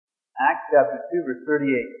Acts chapter 2, verse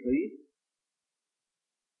 38, please.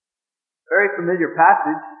 Very familiar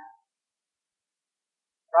passage.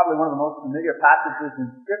 Probably one of the most familiar passages in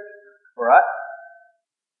Scripture for us.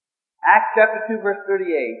 Acts chapter 2, verse 38.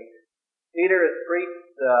 Peter has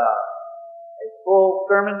preached a full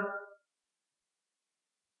sermon.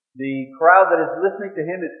 The crowd that is listening to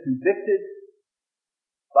him is convicted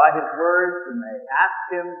by his words, and they ask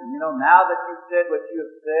him, now that you've said what you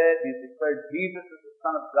have said, you've declared Jesus as the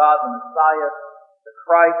Son of God, the Messiah, the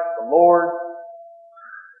Christ, the Lord.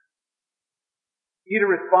 Peter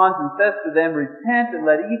responds and says to them, "Repent and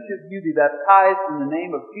let each of you be baptized in the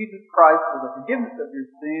name of Jesus Christ for the forgiveness of your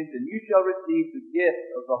sins, and you shall receive the gift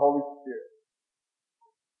of the Holy Spirit."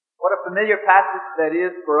 What a familiar passage that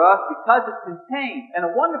is for us, because it contains, and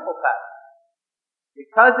a wonderful passage,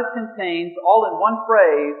 because it contains, all in one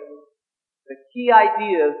phrase, the key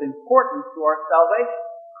ideas important to our salvation.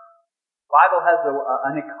 The Bible has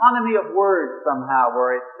an economy of words somehow,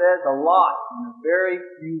 where it says a lot in a very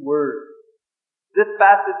few words. This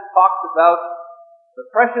passage talks about the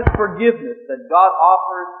precious forgiveness that God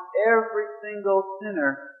offers every single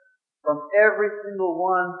sinner from every single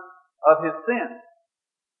one of his sins.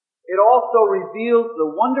 It also reveals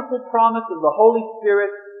the wonderful promise of the Holy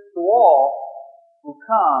Spirit to all who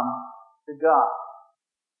come to God.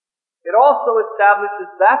 It also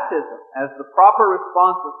establishes baptism as the proper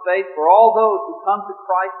response of faith for all those who come to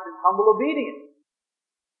Christ in humble obedience.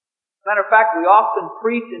 As a matter of fact, we often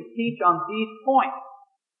preach and teach on these points.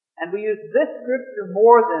 And we use this scripture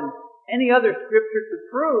more than any other scripture to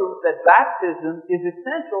prove that baptism is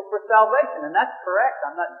essential for salvation. And that's correct.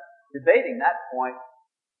 I'm not debating that point.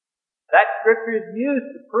 That scripture is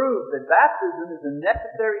used to prove that baptism is a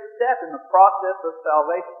necessary step in the process of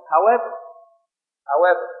salvation. However,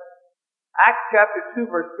 Acts chapter 2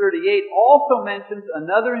 verse 38 also mentions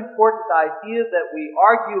another important idea that we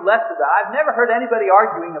argue less about. I've never heard anybody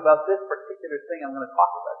arguing about this particular thing I'm going to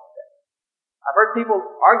talk about today. I've heard people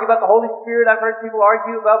argue about the Holy Spirit. I've heard people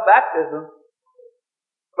argue about baptism.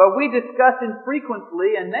 But we discuss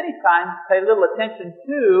infrequently and many times pay little attention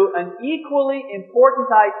to an equally important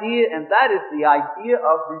idea, and that is the idea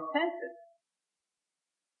of repentance.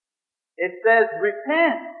 It says,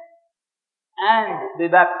 repent and be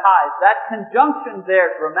baptized. That conjunction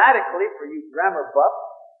there grammatically, for you grammar buffs,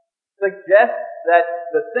 suggests that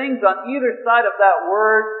the things on either side of that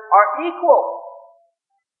word are equal.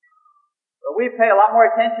 But we pay a lot more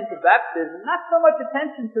attention to baptism, not so much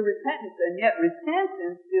attention to repentance, and yet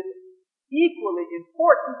repentance is equally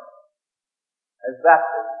important as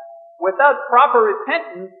baptism. Without proper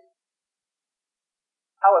repentance,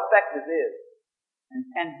 how effective is and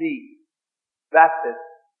can be baptism?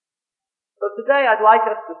 So today I'd like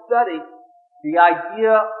us to study the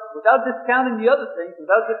idea, without discounting the other things,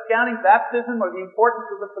 without discounting baptism or the importance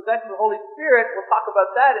of the possession of the Holy Spirit. We'll talk about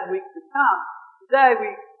that in weeks to come. Today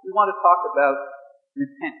we want to talk about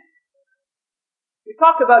repentance. We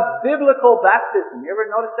talk about biblical baptism. You ever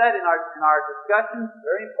notice that in our discussions?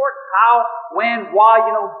 Very important. How, when, why,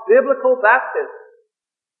 biblical baptism.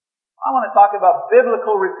 I want to talk about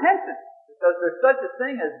biblical repentance, because there's such a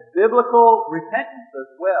thing as biblical repentance as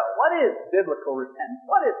well. What is biblical repentance?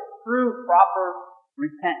 What is true, proper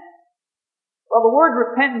repentance? Well, the word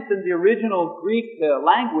repentance in the original Greek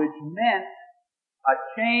language meant a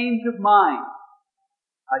change of mind.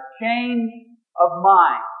 A change of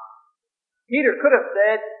mind. Peter could have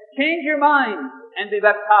said, change your mind and be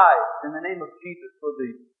baptized in the name of Jesus for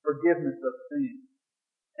the forgiveness of sin.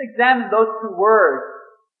 Examine those two words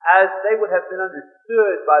as they would have been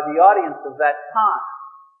understood by the audience of that time.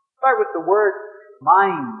 Start with the word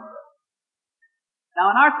mind.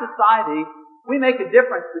 Now in our society, we make a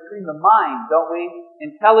difference between the mind, don't we?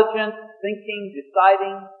 Intelligence, thinking,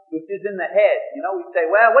 deciding, which is in the head. We say,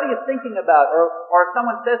 well, what are you thinking about? Or if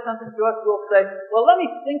someone says something to us, we'll say, well, let me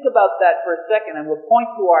think about that for a second, and we'll point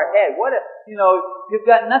to our head. What if, you've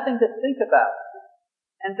got nothing to think about.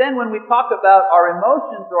 And then when we talk about our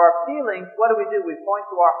emotions or our feelings, what do? We point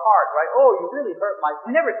to our heart, right? Oh, you really hurt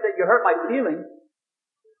we never say you hurt my feelings,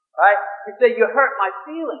 right? We say you hurt my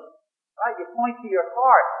feelings, right? You point to your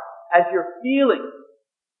heart as your feelings.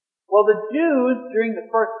 Well, the Jews during the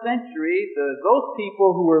first century, those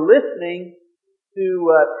people who were listening to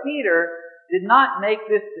Peter, did not make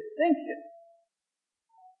this distinction.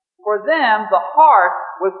 For them, the heart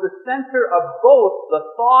was the center of both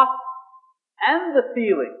the thought and the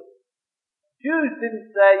feeling. Jews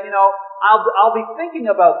didn't say, I'll be thinking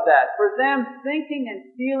about that. For them, thinking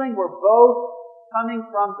and feeling were both coming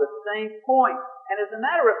from the same point. And as a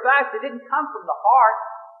matter of fact, it didn't come from the heart.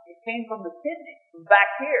 It came from the kidney, from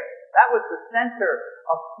back here. That was the center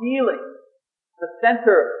of feeling. the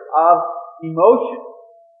center of emotion.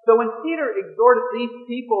 So when Peter exhorted these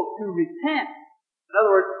people to repent, in other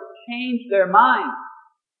words, to change their minds,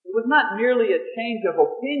 it was not merely a change of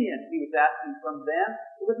opinion he was asking from them.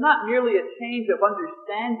 It was not merely a change of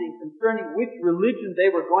understanding concerning which religion they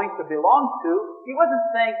were going to belong to. He wasn't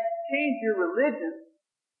saying, change your religion.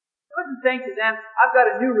 He wasn't saying to them, I've got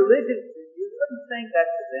a new religion for you. He wasn't saying that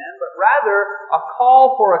to them, but rather a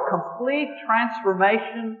call for a complete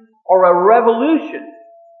transformation or a revolution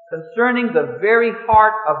concerning the very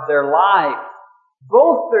heart of their lives,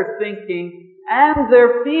 both their thinking and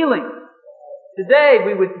their feelings. Today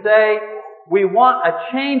we would say we want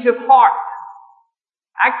a change of heart.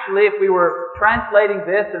 Actually, if we were translating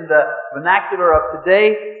this in the vernacular of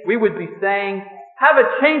today, we would be saying, have a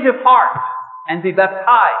change of heart and be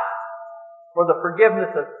baptized for the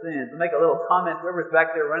forgiveness of sins. I'll make a little comment. Whoever's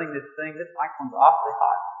back there running this thing, this microphone's awfully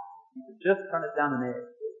hot. You could just turn it down an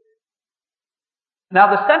edge. Now,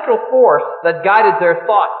 the central force that guided their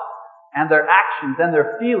thoughts and their actions and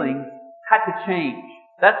their feelings had to change.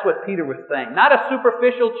 That's what Peter was saying. Not a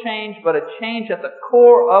superficial change, but a change at the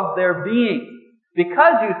core of their being.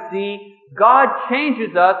 Because, you see, God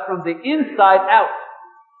changes us from the inside out.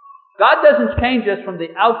 God doesn't change us from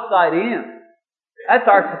the outside in. That's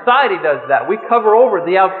our society does that. We cover over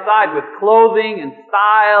the outside with clothing and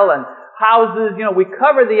style and houses. We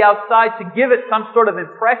cover the outside to give it some sort of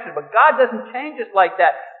impression. But God doesn't change us like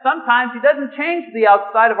that. Sometimes He doesn't change the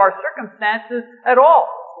outside of our circumstances at all.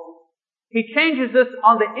 He changes us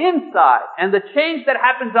on the inside. And the change that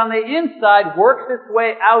happens on the inside works its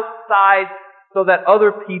way outside so that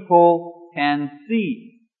other people can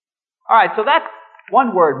see. Alright, so that's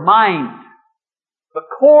one word, mind. The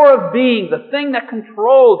core of being, the thing that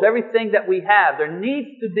controls everything that we have. There needs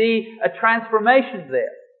to be a transformation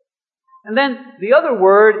there. And then the other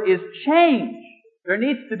word is change. There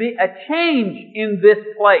needs to be a change in this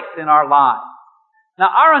place in our lives. Now,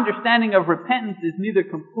 our understanding of repentance is neither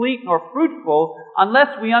complete nor fruitful unless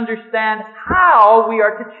we understand how we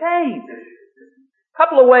are to change. A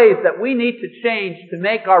couple of ways that we need to change to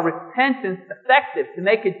make our repentance effective, to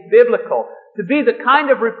make it biblical, to be the kind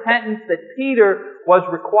of repentance that Peter was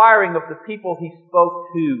requiring of the people he spoke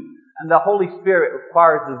to, and the Holy Spirit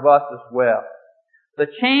requires of us as well. The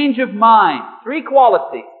change of mind. 3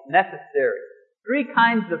 qualities necessary. 3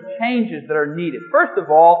 kinds of changes that are needed. First of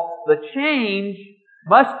all, the change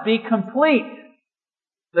must be complete.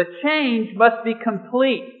 The change must be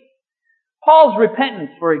complete. Paul's repentance,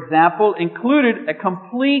 for example, included a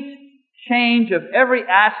complete change of every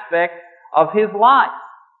aspect of his life.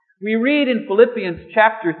 We read in Philippians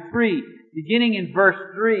chapter 3, beginning in verse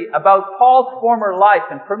 3, about Paul's former life.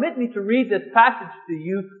 And permit me to read this passage to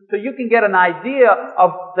you so you can get an idea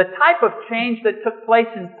of the type of change that took place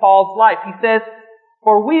in Paul's life. He says,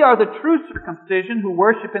 "For we are the true circumcision who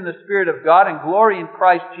worship in the Spirit of God and glory in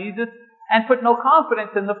Christ Jesus and put no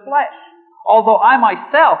confidence in the flesh. Although I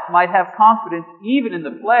myself might have confidence even in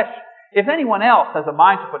the flesh, if anyone else has a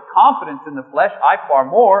mind to put confidence in the flesh, I far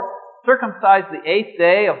more, circumcised the 8th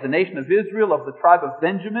day of the nation of Israel, of the tribe of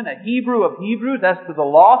Benjamin, a Hebrew of Hebrews, as to the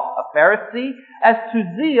law, a Pharisee, as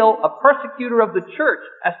to zeal, a persecutor of the church,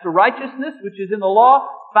 as to righteousness, which is in the law,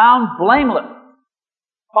 found blameless."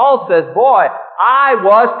 Paul says, boy, I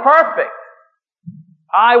was perfect.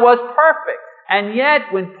 I was perfect. And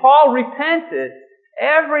yet, when Paul repented,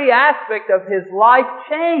 every aspect of his life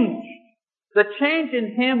changed. The change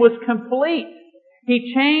in him was complete.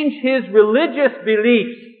 He changed his religious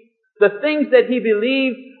beliefs. The things that he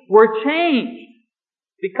believed were changed.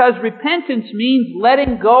 Because repentance means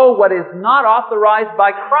letting go what is not authorized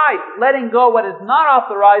by Christ. Letting go what is not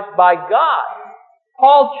authorized by God.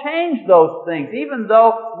 Paul changed those things. Even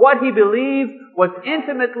though what he believed was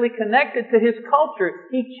intimately connected to his culture,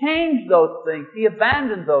 he changed those things. He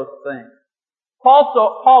abandoned those things.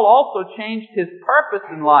 Paul also changed his purpose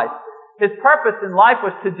in life. His purpose in life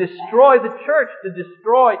was to destroy the church, to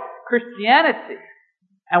destroy Christianity.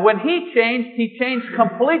 And when he changed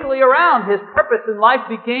completely around. His purpose in life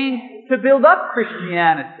became to build up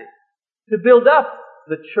Christianity, to build up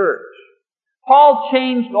the church. Paul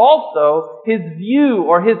changed also his view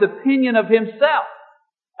or his opinion of himself.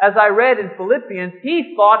 As I read in Philippians,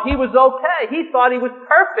 he thought he was okay. He thought he was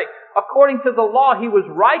perfect. According to the law, he was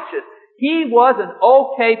righteous. He was an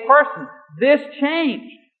okay person. This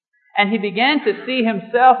changed. And he began to see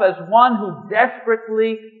himself as one who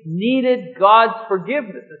desperately needed God's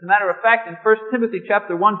forgiveness. As a matter of fact, in 1 Timothy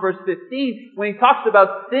chapter 1, verse 15, when he talks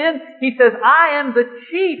about sin, he says, I am the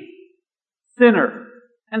chief sinner.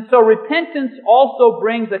 And so repentance also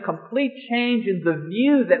brings a complete change in the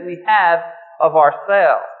view that we have of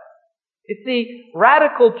ourselves. You see,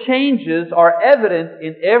 radical changes are evident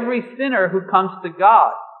in every sinner who comes to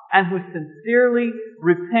God and who sincerely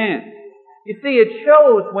repents. You see, it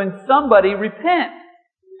shows when somebody repents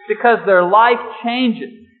because their life changes.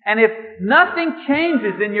 And if nothing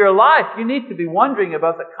changes in your life, you need to be wondering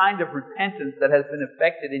about the kind of repentance that has been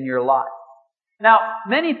effected in your life. Now,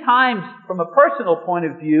 many times, from a personal point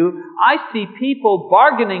of view, I see people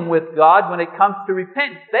bargaining with God when it comes to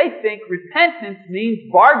repentance. They think repentance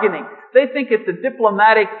means bargaining. They think it's a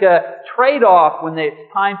diplomatic trade-off when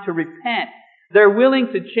it's time to repent. They're willing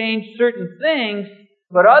to change certain things,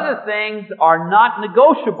 but other things are not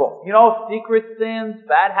negotiable. You know, secret sins,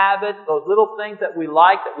 bad habits, those little things that we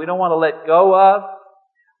like that we don't want to let go of.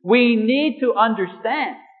 We need to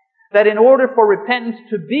understand that in order for repentance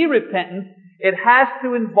to be repentance, it has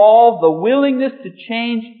to involve the willingness to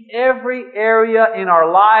change every area in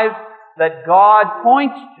our lives that God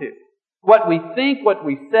points to. What we think, what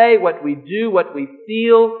we say, what we do, what we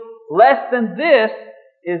feel. Less than this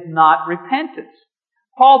is not repentance.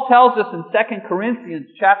 Paul tells us in 2 Corinthians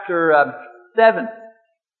chapter 7,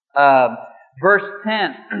 verse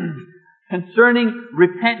 10, concerning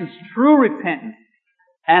repentance, true repentance,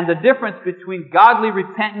 and the difference between godly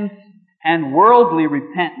repentance and worldly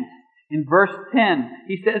repentance. In verse 10,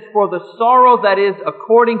 he says, "For the sorrow that is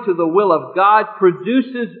according to the will of God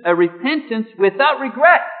produces a repentance without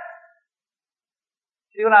regret."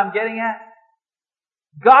 See what I'm getting at?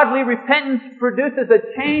 Godly repentance produces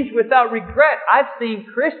a change without regret. I've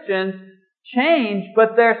seen Christians change,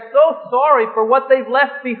 but they're so sorry for what they've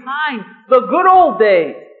left behind. The good old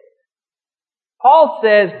days. Paul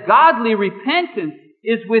says godly repentance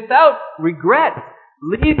is without regret,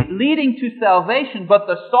 leading to salvation, but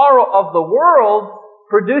the sorrow of the world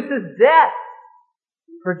produces death.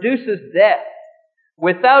 Produces death.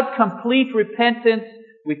 Without complete repentance,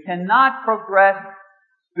 we cannot progress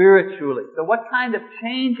spiritually. So what kind of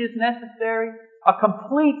change is necessary? A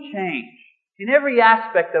complete change in every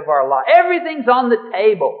aspect of our life. Everything's on the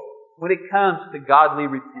table when it comes to godly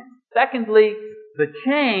repentance. Secondly, the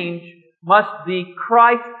change must be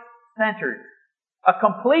Christ-centered. A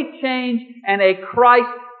complete change and a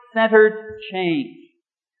Christ-centered change.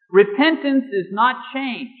 Repentance is not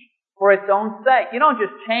change for its own sake. You don't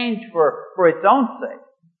just change for its own sake.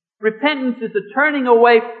 Repentance is a turning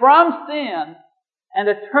away from sin and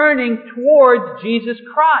a turning towards Jesus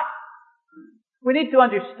Christ. We need to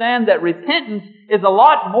understand that repentance is a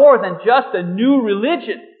lot more than just a new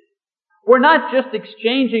religion. We're not just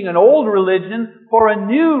exchanging an old religion for a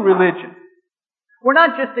new religion. We're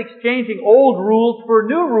not just exchanging old rules for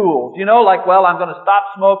new rules. You know, like, well, I'm going to stop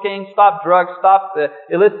smoking, stop drugs, stop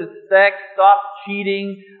illicit sex, stop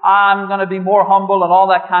cheating. I'm going to be more humble and all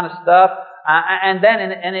that kind of stuff. And then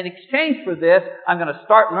in exchange for this, I'm going to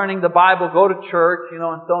start learning the Bible, go to church, and so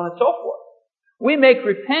on and so forth. We make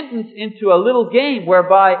repentance into a little game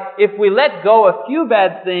whereby if we let go a few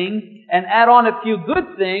bad things and add on a few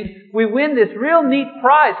good things, we win this real neat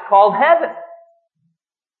prize called heaven.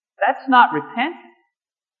 That's not repentance.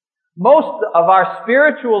 Most of our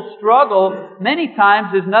spiritual struggle many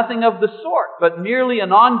times is nothing of the sort, but merely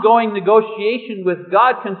an ongoing negotiation with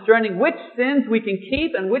God concerning which sins we can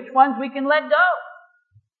keep and which ones we can let go.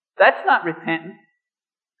 That's not repentance.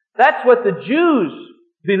 That's what the Jews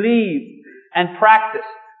believed and practiced.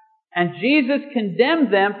 And Jesus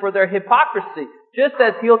condemned them for their hypocrisy, just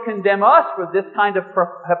as He'll condemn us for this kind of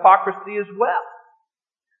hypocrisy as well.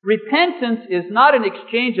 Repentance is not an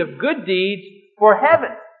exchange of good deeds for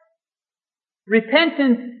heaven.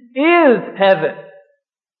 Repentance is heaven.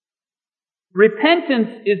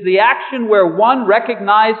 Repentance is the action where one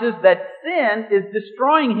recognizes that sin is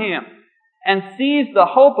destroying him and sees the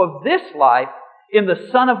hope of this life in the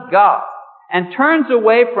Son of God and turns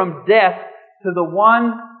away from death to the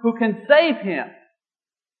one who can save him.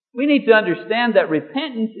 We need to understand that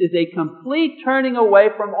repentance is a complete turning away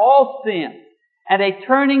from all sin and a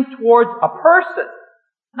turning towards a person.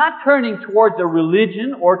 Not turning towards a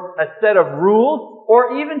religion or a set of rules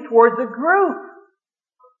or even towards a group.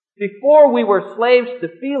 Before we were slaves to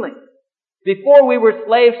feelings. Before we were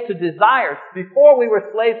slaves to desires. Before we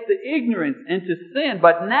were slaves to ignorance and to sin.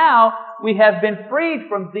 But now we have been freed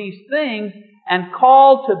from these things and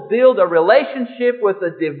called to build a relationship with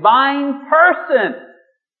a divine person.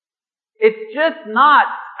 It's just not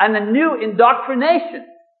a new indoctrination.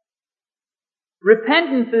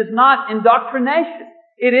 Repentance is not indoctrination.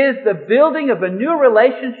 It is the building of a new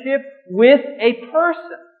relationship with a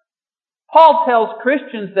person. Paul tells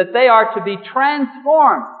Christians that they are to be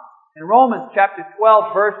transformed. In Romans chapter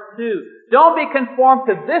 12, verse 2. Don't be conformed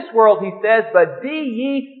to this world, he says, but be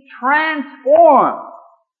ye transformed.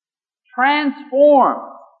 Transformed.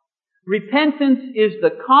 Repentance is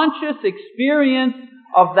the conscious experience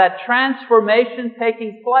of that transformation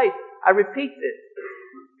taking place. I repeat this.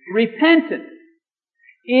 Repentance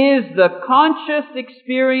is the conscious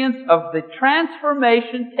experience of the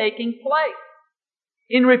transformation taking place.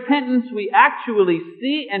 In repentance, we actually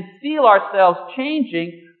see and feel ourselves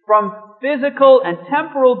changing from physical and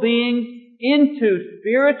temporal beings into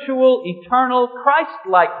spiritual, eternal,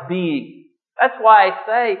 Christ-like beings. That's why I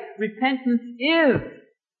say repentance is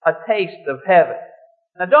a taste of heaven.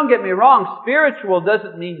 Now don't get me wrong, spiritual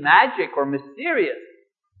doesn't mean magic or mysterious.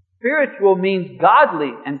 Spiritual means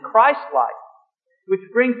godly and Christ-like. Which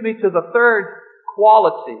brings me to the third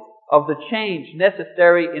quality of the change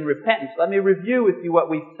necessary in repentance. Let me review with you what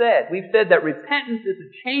we've said. We've said that repentance is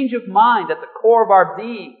a change of mind at the core of our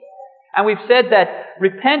being. And we've said that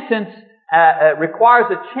repentance requires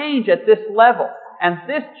a change at this level. And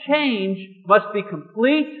this change must be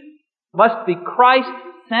complete, must be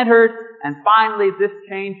Christ-centered, and finally this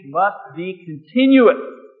change must be continuous.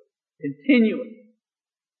 Continuous.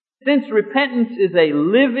 Since repentance is a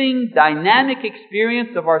living, dynamic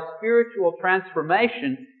experience of our spiritual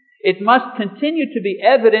transformation, it must continue to be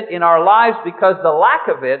evident in our lives because the lack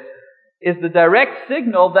of it is the direct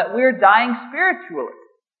signal that we're dying spiritually.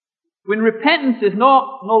 When repentance is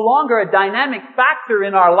no longer a dynamic factor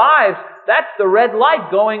in our lives, that's the red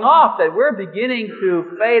light going off that we're beginning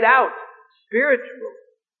to fade out spiritually.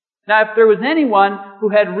 Now, if there was anyone who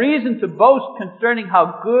had reason to boast concerning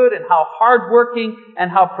how good and how hardworking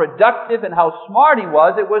and how productive and how smart he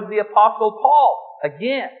was, it was the Apostle Paul.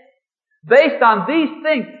 Again, based on these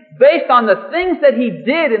things, based on the things that he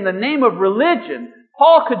did in the name of religion,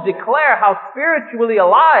 Paul could declare how spiritually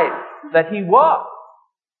alive that he was.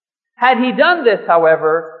 Had he done this,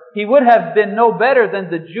 however, he would have been no better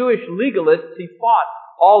than the Jewish legalists he fought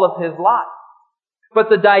all of his life. But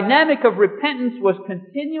the dynamic of repentance was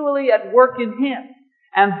continually at work in him.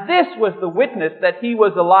 And this was the witness that he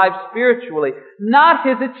was alive spiritually, not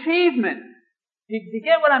his achievement. Do you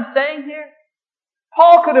get what I'm saying here?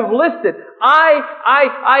 Paul could have listed,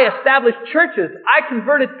 I established churches, I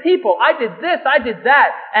converted people, I did this, I did that.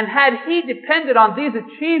 And had he depended on these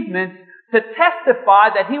achievements to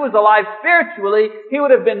testify that he was alive spiritually, he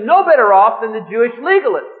would have been no better off than the Jewish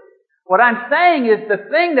legalists. What I'm saying is the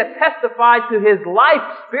thing that testified to his life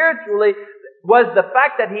spiritually was the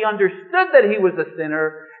fact that he understood that he was a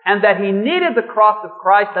sinner and that he needed the cross of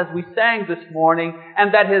Christ, as we sang this morning,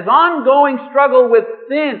 and that his ongoing struggle with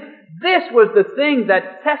sin, this was the thing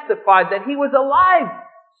that testified that he was alive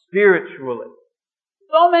spiritually.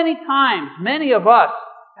 So many times, many of us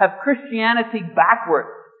have Christianity backwards.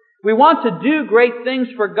 We want to do great things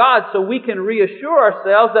for God so we can reassure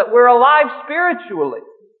ourselves that we're alive spiritually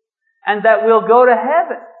and that we'll go to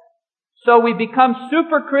heaven. So we become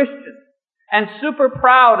super Christians and super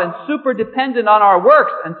proud and super dependent on our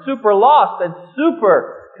works and super lost and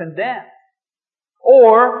super condemned.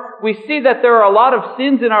 Or we see that there are a lot of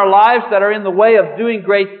sins in our lives that are in the way of doing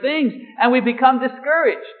great things and we become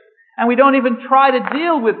discouraged. And we don't even try to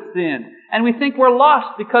deal with sin. And we think we're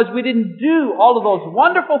lost because we didn't do all of those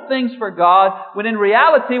wonderful things for God, when in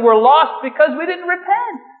reality we're lost because we didn't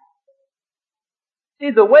repent.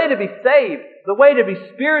 See, the way to be saved, the way to be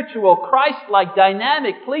spiritual, Christ-like,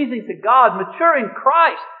 dynamic, pleasing to God, mature in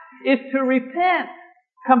Christ, is to repent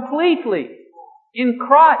completely in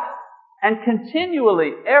Christ and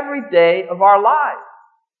continually every day of our lives.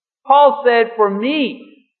 Paul said, for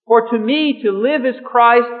to me to live is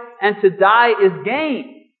Christ and to die is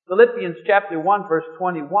gain. Philippians chapter 1 verse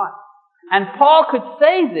 21. And Paul could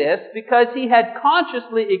say this because he had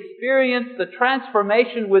consciously experienced the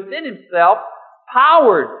transformation within himself,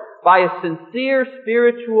 powered by a sincere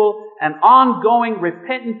spiritual and ongoing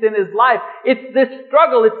repentance in his life. It's this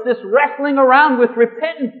struggle, it's this wrestling around with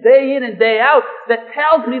repentance day in and day out that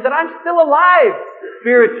tells me that I'm still alive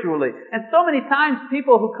spiritually. And so many times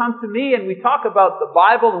people who come to me and we talk about the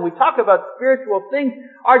Bible and we talk about spiritual things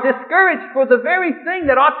are discouraged for the very thing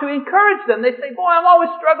that ought to encourage them. They say, boy, I'm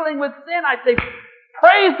always struggling with sin. I say,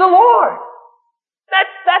 praise the Lord.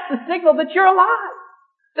 That's a signal that you're alive,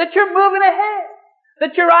 that you're moving ahead,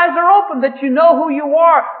 that your eyes are open, that you know who you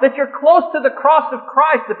are, that you're close to the cross of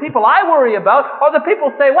Christ. The people I worry about are the people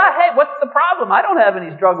who say, well, hey, what's the problem? I don't have any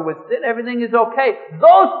struggle with sin. Everything is okay.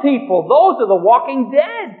 Those people, those are the walking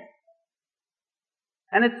dead.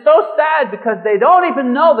 And it's so sad because they don't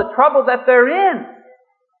even know the trouble that they're in.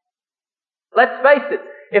 Let's face it.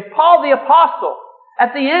 If Paul the Apostle,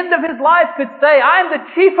 at the end of his life, could say, I'm the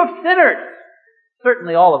chief of sinners,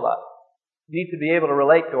 certainly all of us need to be able to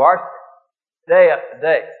relate to our sin. Day after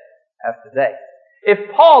day after day.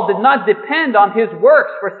 If Paul did not depend on his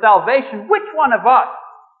works for salvation, which one of us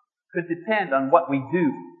could depend on what we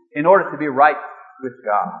do in order to be right with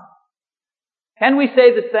God. Can we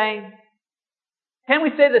say the same? Can we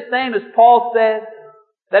say the same as Paul said,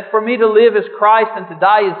 that for me to live is Christ and to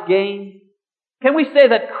die is gain? Can we say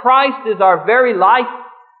that Christ is our very life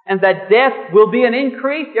and that death will be an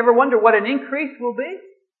increase? You ever wonder what an increase will be?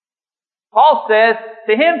 Paul says,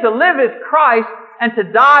 to him to live is Christ and to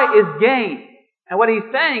die is gain. And what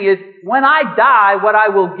he's saying is, when I die, what I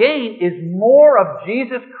will gain is more of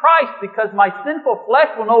Jesus Christ because my sinful flesh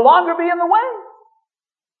will no longer be in the way.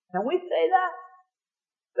 Can we say that?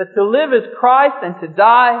 That to live is Christ and to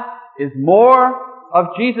die is more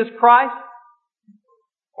of Jesus Christ?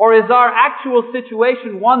 Or is our actual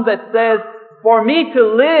situation one that says, for me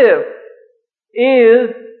to live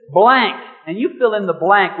is blank? And you fill in the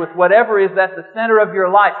blank with whatever is at the center of your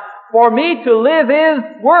life. For me to live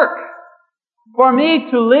is work. For me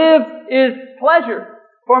to live is pleasure.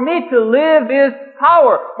 For me to live is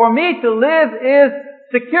power. For me to live is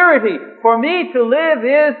security. For me to live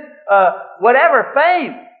is whatever,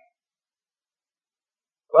 fame.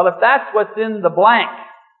 Well, if that's what's in the blank,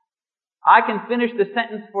 I can finish the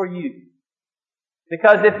sentence for you.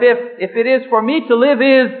 Because if it is for me to live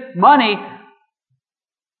is money,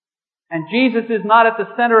 and Jesus is not at the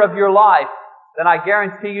center of your life, then I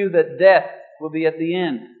guarantee you that death will be at the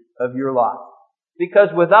end of your life. Because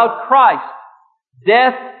without Christ,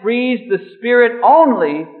 death frees the spirit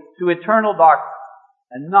only to eternal darkness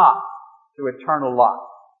and not to eternal life.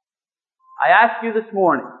 I ask you this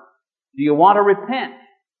morning, do you want to repent?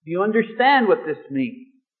 Do you understand what this means?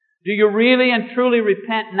 Do you really and truly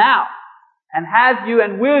repent now? And have you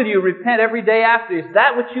and will you repent every day after? Is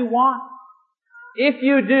that what you want? If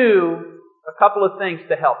you do, a couple of things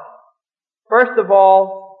to help you. First of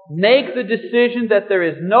all, make the decision that there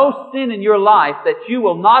is no sin in your life that you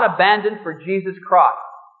will not abandon for Jesus Christ.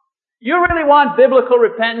 You really want biblical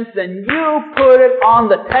repentance, then you put it on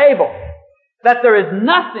the table. That there is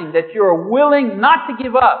nothing that you are willing not to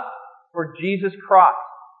give up for Jesus Christ.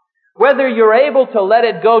 Whether you're able to let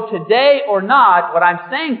it go today or not, what I'm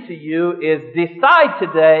saying to you is decide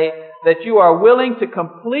today that you are willing to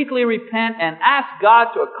completely repent and ask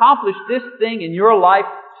God to accomplish this thing in your life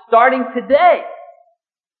starting today.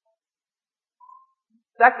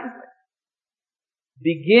 Secondly,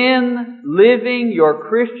 begin living your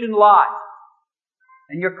Christian life.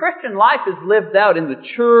 And your Christian life is lived out in the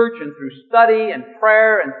church and through study and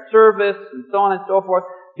prayer and service and so on and so forth.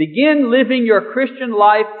 Begin living your Christian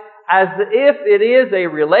life as if it is a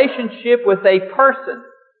relationship with a person,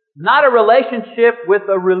 not a relationship with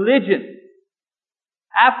a religion.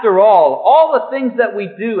 After all the things that we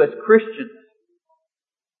do as Christians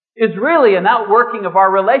is really an outworking of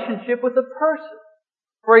our relationship with a person.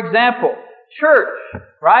 For example, church,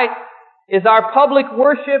 right, is our public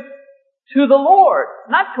worship to the Lord,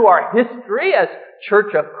 not to our history as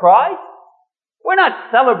Church of Christ. We're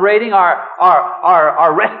not celebrating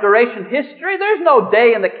our restoration history. There's no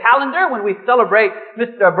day in the calendar when we celebrate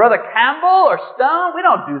Brother Campbell or Stone. We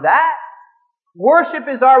don't do that. Worship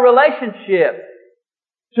is our relationship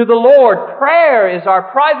to the Lord. Prayer is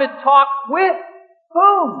our private talk with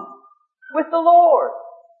whom? With the Lord.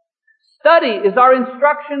 Study is our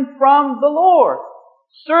instruction from the Lord.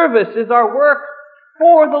 Service is our work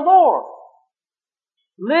for the Lord.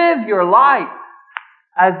 Live your life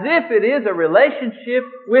as if it is a relationship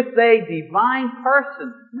with a divine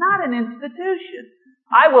person, not an institution.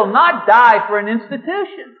 I will not die for an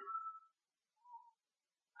institution.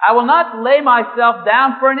 I will not lay myself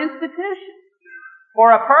down for an institution,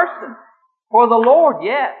 for a person, for the Lord,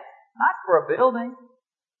 yes, not for a building.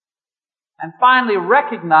 And finally,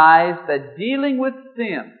 recognize that dealing with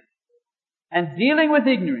sin and dealing with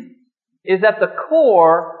ignorance is at the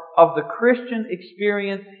core of the Christian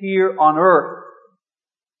experience here on earth.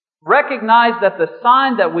 Recognize that the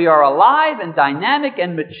sign that we are alive and dynamic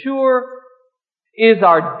and mature is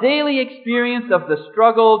our daily experience of the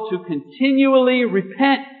struggle to continually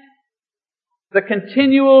repent. The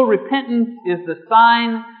continual repentance is the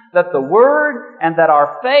sign that the Word and that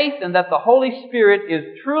our faith and that the Holy Spirit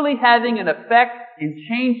is truly having an effect in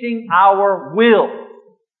changing our will.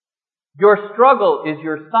 Your struggle is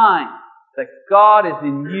your sign that God is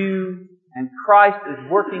in you and Christ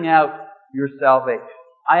is working out your salvation.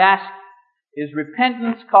 I ask, is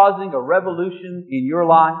repentance causing a revolution in your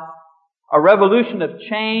life? A revolution of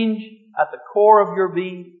change at the core of your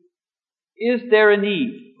being? Is there a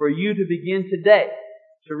need for you to begin today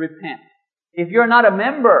to repent? If you're not a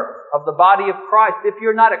member of the body of Christ, if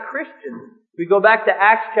you're not a Christian, we go back to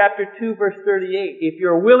Acts chapter 2 verse 38. If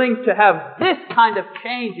you're willing to have this kind of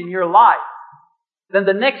change in your life, then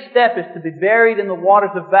the next step is to be buried in the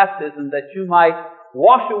waters of baptism that you might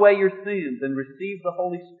wash away your sins and receive the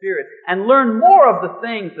Holy Spirit and learn more of the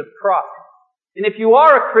things of Christ. And if you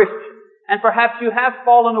are a Christian, and perhaps you have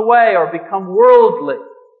fallen away or become worldly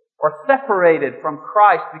or separated from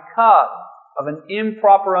Christ because of an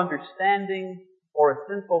improper understanding or a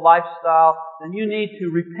sinful lifestyle, then you need to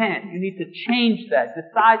repent. You need to change that.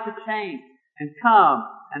 Decide to change and come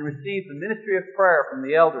and receive the ministry of prayer from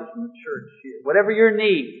the elders in the church here. Whatever your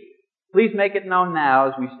need, please make it known now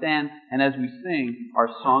as we stand and as we sing our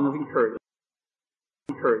song of encouragement.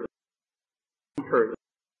 Encouragement. Encouragement.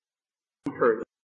 Encouragement.